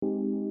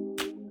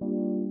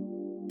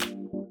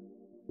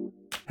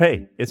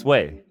Hey, it's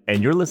Wei,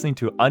 and you're listening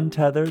to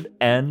Untethered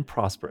and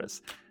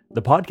Prosperous,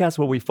 the podcast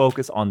where we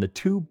focus on the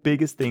two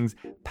biggest things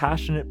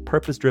passionate,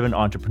 purpose-driven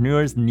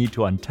entrepreneurs need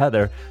to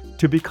untether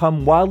to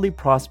become wildly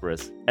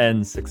prosperous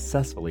and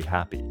successfully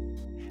happy.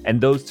 And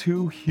those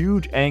two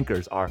huge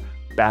anchors are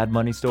bad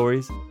money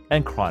stories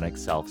and chronic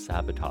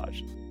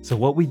self-sabotage. So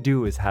what we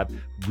do is have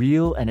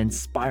real and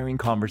inspiring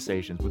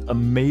conversations with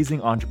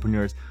amazing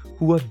entrepreneurs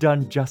who have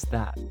done just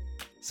that.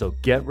 So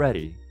get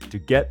ready to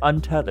get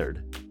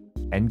untethered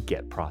and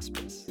get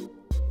prosperous.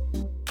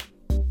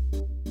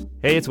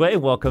 Hey, it's Wei.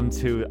 Welcome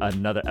to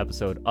another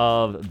episode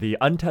of the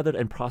Untethered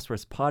and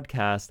Prosperous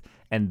podcast.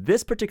 And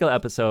this particular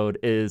episode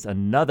is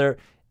another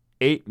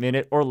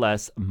 8-minute or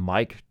less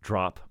mic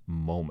drop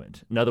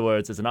moment. In other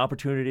words, it's an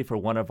opportunity for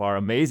one of our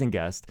amazing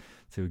guests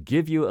to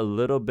give you a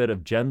little bit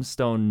of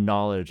gemstone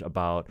knowledge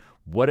about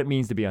what it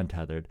means to be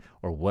untethered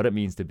or what it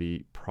means to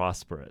be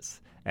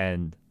prosperous.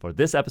 And for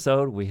this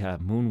episode, we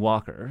have Moon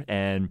Walker.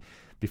 And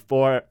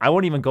before, I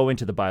won't even go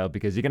into the bio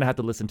because you're going to have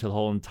to listen to the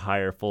whole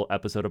entire full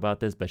episode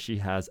about this, but she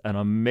has an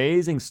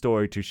amazing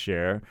story to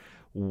share.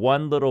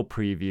 One little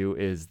preview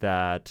is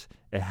that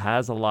it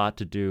has a lot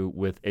to do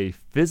with a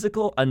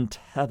physical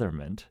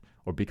untetherment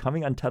or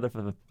becoming untethered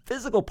from a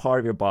physical part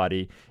of your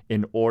body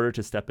in order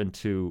to step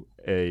into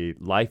a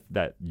life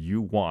that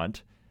you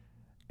want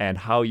and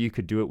how you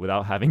could do it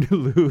without having to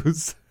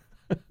lose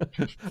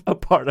a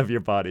part of your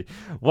body.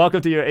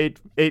 Welcome to your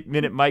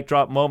 8-minute mic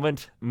drop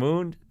moment.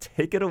 Moon,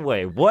 take it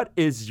away. What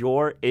is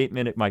your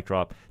 8-minute mic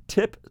drop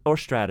tip or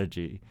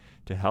strategy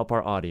to help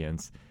our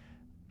audience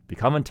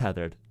become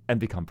untethered and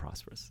become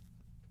prosperous?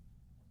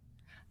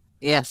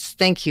 Yes,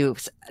 thank you.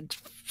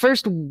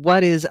 First,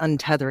 what is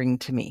untethering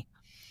to me?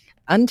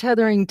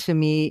 Untethering to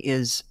me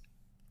is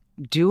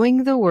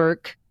doing the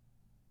work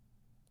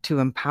to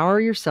empower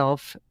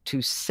yourself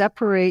to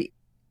separate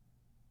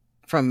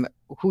from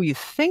who you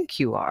think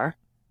you are,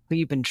 who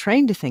you've been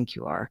trained to think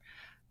you are,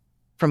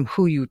 from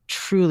who you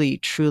truly,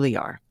 truly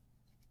are.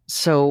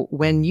 So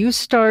when you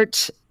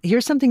start,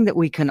 here's something that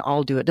we can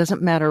all do. It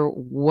doesn't matter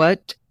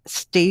what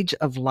stage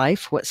of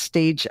life, what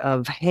stage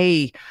of,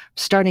 hey,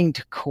 starting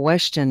to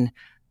question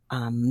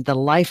the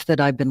life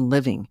that I've been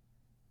living.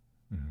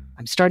 Mm-hmm.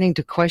 I'm starting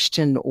to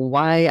question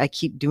why I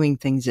keep doing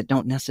things that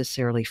don't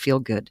necessarily feel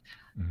good.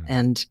 Mm-hmm.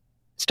 And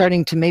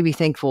starting to maybe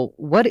think, well,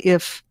 what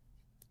if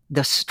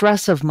the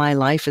stress of my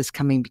life is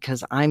coming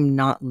because I'm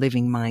not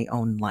living my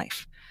own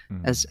life?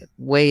 Mm-hmm. As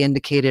Wei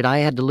indicated, I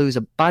had to lose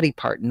a body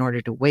part in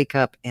order to wake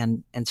up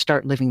and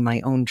start living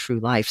my own true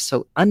life.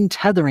 So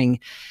untethering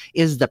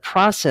is the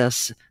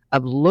process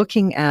of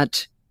looking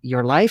at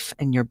your life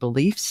and your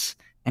beliefs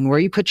and where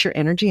you put your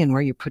energy and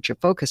where you put your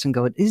focus and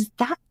go, is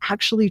that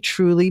actually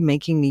truly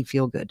making me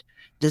feel good?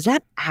 Does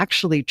that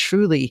actually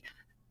truly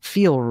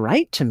feel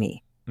right to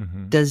me?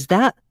 Mm-hmm. Is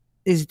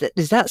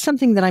that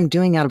something that I'm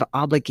doing out of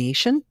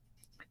obligation?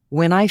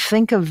 When I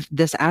think of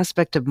this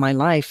aspect of my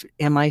life,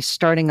 am I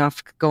starting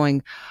off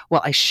going,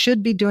 well, I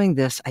should be doing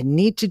this. I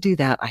need to do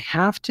that. I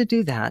have to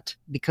do that.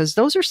 Because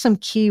those are some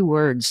key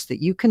words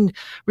that you can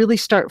really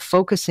start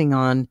focusing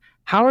on.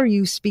 How are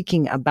you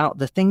speaking about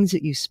the things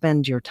that you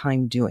spend your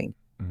time doing?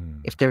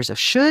 Mm. If there's a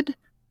should,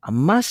 a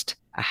must,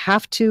 a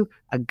have to,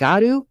 a got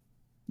to,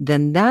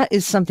 then that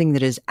is something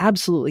that is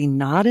absolutely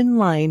not in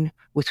line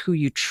with who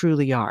you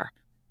truly are.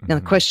 Now,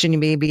 the question you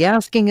may be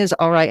asking is,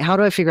 all right, how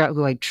do I figure out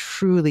who I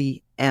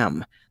truly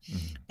am?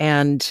 Mm-hmm.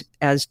 And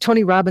as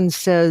Tony Robbins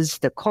says,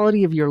 the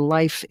quality of your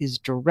life is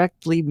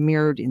directly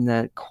mirrored in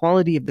the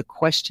quality of the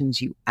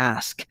questions you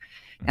ask.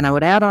 Mm-hmm. And I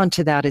would add on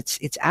to that,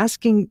 it's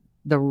asking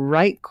the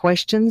right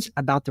questions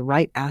about the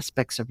right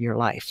aspects of your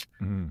life.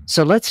 Mm-hmm.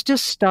 So let's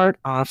just start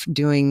off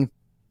doing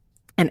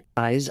an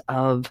exercise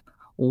of,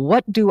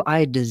 what do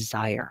I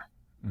desire?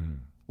 Mm-hmm.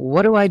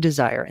 What do I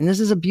desire? And this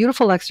is a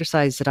beautiful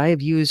exercise that I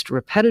have used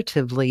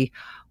repetitively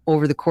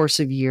over the course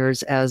of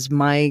years as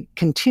my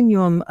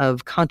continuum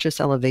of conscious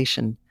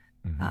elevation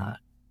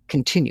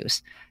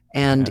continues.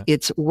 And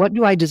it's, what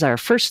do I desire?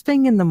 First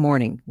thing in the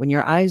morning, when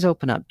your eyes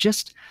open up,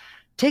 just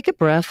take a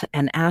breath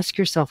and ask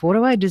yourself, what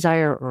do I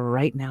desire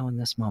right now in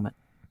this moment?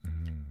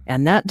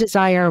 And that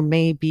desire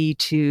may be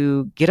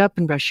to get up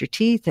and brush your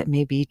teeth. It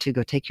may be to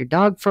go take your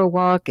dog for a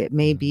walk. It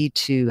may be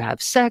to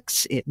have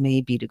sex. It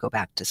may be to go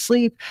back to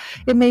sleep.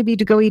 It may be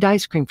to go eat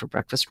ice cream for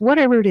breakfast.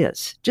 Whatever it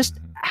is, just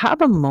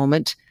have a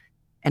moment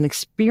and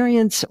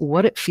experience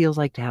what it feels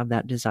like to have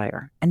that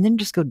desire. And then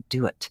just go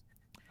do it.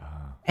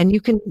 And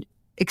you can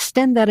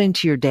extend that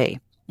into your day.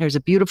 There's a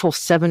beautiful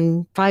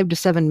 5 to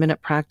 7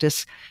 minute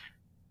practice.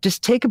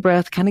 Just take a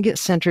breath, kind of get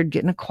centered,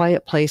 get in a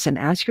quiet place and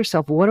ask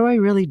yourself, what do I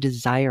really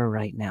desire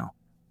right now?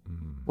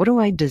 Mm-hmm. What do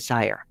I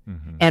desire?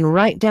 Mm-hmm. And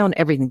write down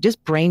everything.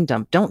 Just brain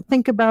dump. Don't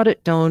think about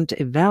it. Don't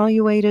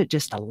evaluate it.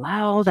 Just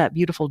allow that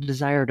beautiful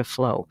desire to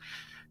flow.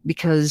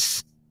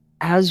 Because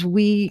as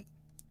we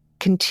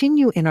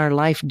continue in our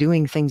life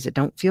doing things that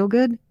don't feel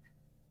good,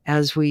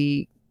 as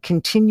we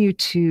continue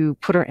to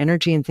put our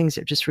energy in things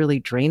that just really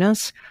drain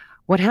us,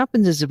 what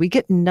happens is that we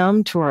get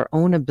numb to our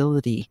own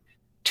ability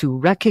to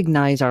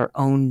recognize our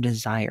own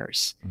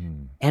desires.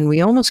 And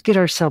we almost get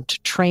ourselves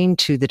trained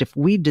to that if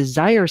we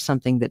desire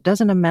something that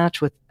doesn't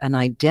match with an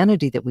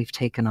identity that we've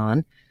taken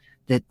on,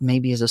 that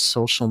maybe is a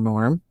social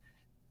norm,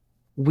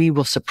 we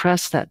will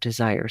suppress that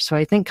desire. So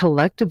I think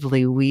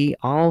collectively, we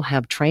all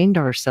have trained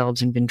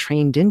ourselves and been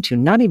trained into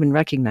not even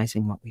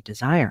recognizing what we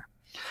desire.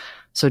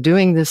 So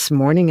doing this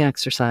morning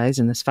exercise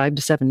and this 5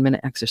 to 7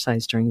 minute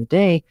exercise during the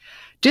day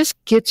just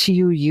gets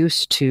you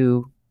used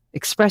to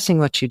expressing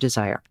what you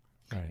desire.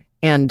 Right.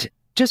 And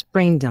just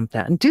brain dump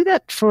that and do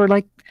that for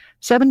like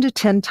 7 to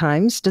 10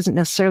 times. Doesn't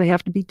necessarily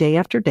have to be day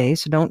after day.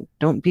 So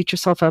don't beat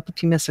yourself up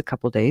if you miss a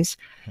couple days.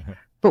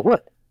 But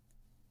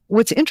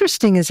what's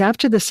interesting is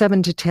after the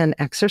 7 to 10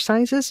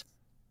 exercises,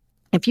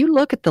 if you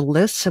look at the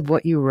lists of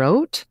what you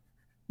wrote,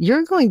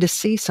 you're going to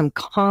see some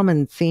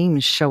common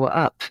themes show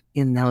up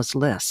in those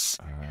lists.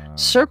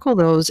 Circle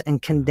those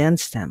and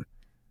condense them.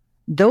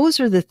 Those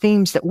are the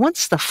themes that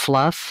once the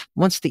fluff,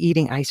 once the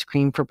eating ice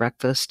cream for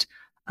breakfast,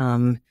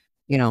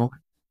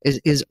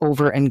 is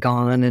over and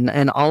gone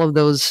and all of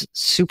those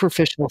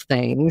superficial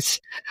things,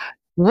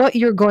 what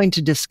you're going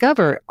to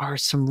discover are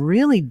some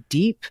really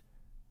deep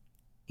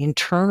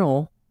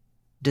internal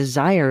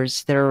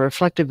desires that are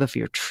reflective of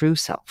your true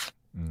self.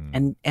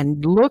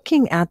 And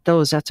looking at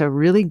those, that's a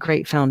really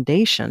great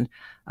foundation.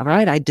 All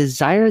right, I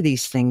desire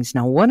these things.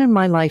 Now, what in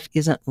my life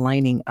isn't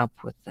lining up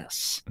with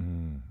this?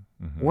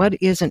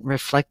 What isn't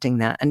reflecting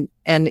that?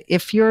 And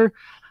if you're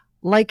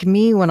like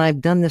me, when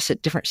I've done this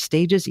at different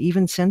stages,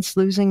 even since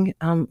losing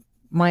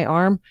my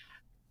arm,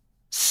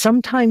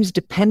 sometimes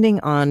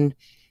depending on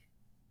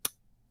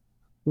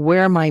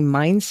where my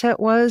mindset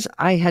was,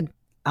 I had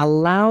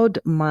allowed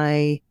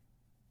my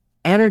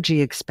energy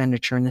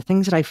expenditure and the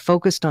things that I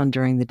focused on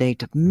during the day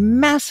to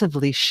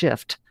massively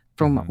shift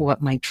from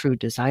what my true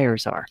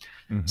desires are.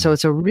 So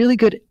it's a really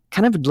good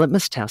kind of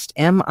litmus test.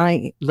 Am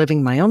I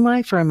living my own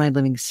life or am I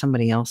living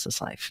somebody else's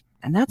life?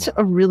 And that's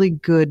a really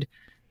good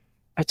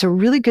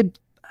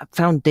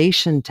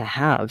foundation to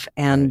have.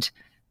 And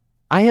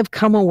I have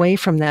come away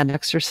from that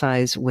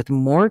exercise with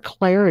more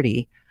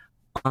clarity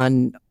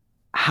on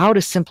how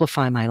to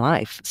simplify my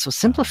life. So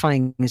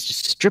simplifying is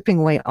just stripping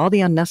away all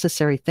the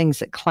unnecessary things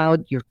that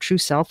cloud your true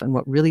self and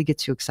what really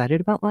gets you excited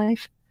about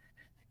life.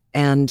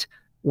 And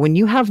when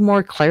you have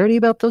more clarity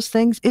about those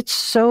things, it's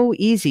so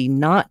easy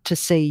not to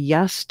say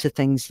yes to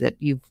things that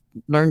you've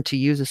learned to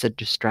use as a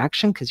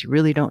distraction because you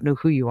really don't know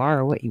who you are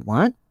or what you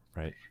want.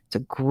 Right. It's a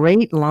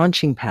great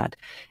launching pad.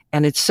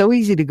 And it's so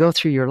easy to go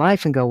through your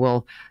life and go,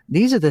 well,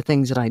 these are the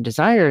things that I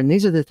desire and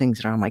these are the things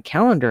that are on my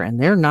calendar and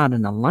they're not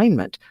in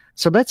alignment.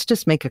 So let's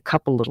just make a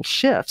couple little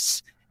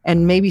shifts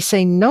and maybe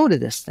say no to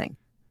this thing.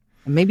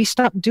 And maybe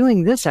stop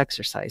doing this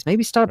exercise.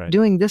 Maybe stop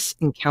doing this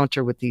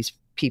encounter with these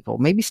people.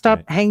 Maybe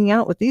stop hanging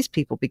out with these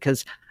people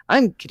because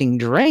I'm getting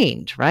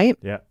drained, right?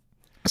 Yeah.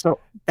 So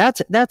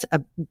that's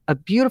a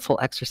beautiful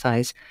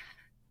exercise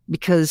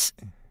because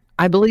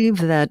I believe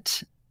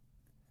that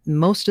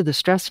most of the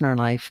stress in our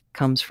life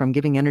comes from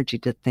giving energy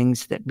to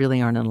things that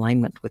really aren't in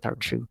alignment with our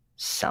true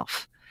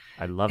self.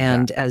 I love that.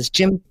 And as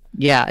Jim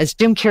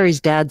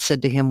Carrey's dad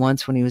said to him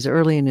once when he was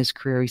early in his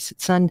career, he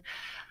said, son,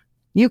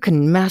 you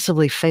can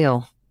massively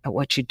fail at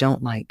what you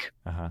don't like.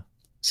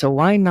 So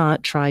why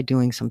not try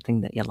doing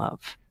something that you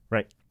love?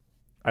 Right.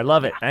 I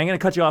love it. I'm going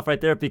to cut you off right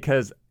there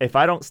because if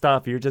I don't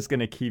stop, you're just going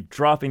to keep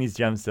dropping these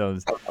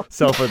gemstones.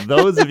 So for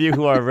those of you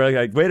who are really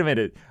like, wait a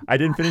minute, I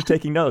didn't finish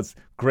taking notes.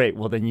 Great.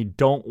 Well, then you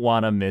don't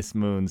want to miss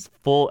Moon's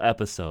full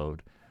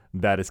episode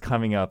that is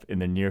coming up in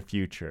the near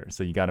future.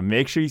 So you got to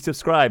make sure you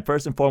subscribe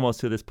first and foremost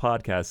to this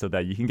podcast so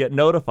that you can get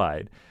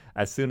notified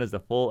as soon as the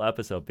full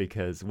episode,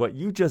 because what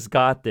you just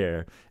got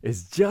there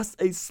is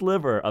just a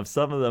sliver of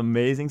some of the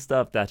amazing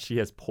stuff that she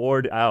has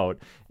poured out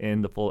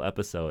in the full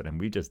episode. And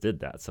we just did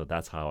that. So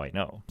that's how I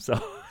know. So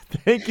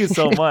thank you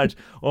so much.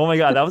 Oh my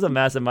God, that was a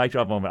massive mic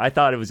drop moment. I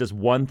thought it was just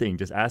one thing,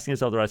 just asking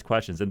yourself the right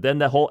questions and then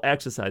the whole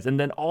exercise and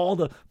then all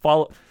the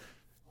follow.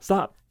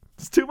 Stop.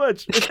 It's too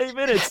much. It's 8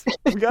 minutes.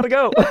 We got to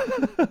go.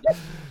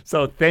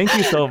 So thank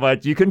you so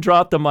much. You can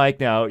drop the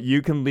mic now.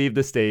 You can leave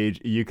the stage.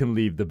 You can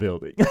leave the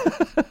building.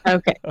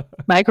 Okay.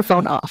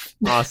 Microphone off.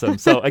 Awesome.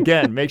 So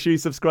again, make sure you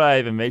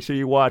subscribe and make sure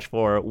you watch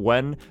for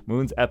when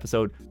Moon's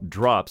episode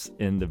drops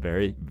in the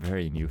very,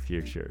 very near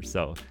future.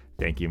 So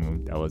thank you,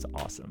 Moon. That was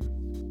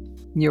awesome.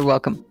 You're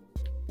welcome.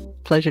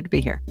 Pleasure to be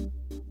here.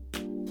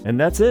 And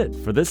that's it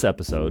for this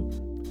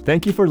episode.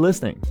 Thank you for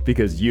listening,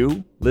 because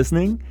you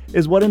listening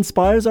is what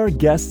inspires our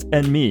guests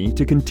and me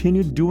to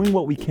continue doing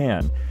what we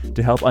can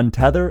to help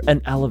untether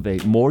and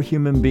elevate more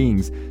human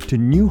beings to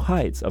new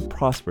heights of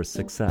prosperous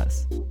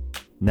success.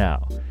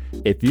 Now,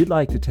 if you'd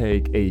like to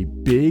take a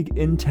big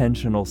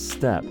intentional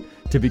step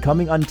to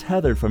becoming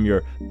untethered from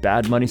your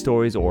bad money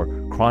stories or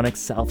chronic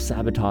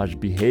self-sabotage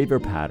behavior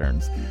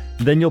patterns,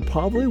 then you'll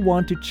probably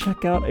want to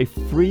check out a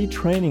free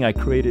training I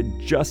created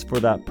just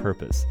for that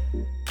purpose.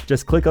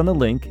 Just click on the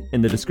link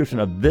in the description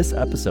of this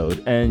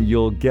episode and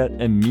you'll get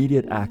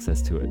immediate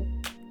access to it.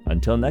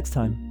 Until next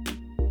time.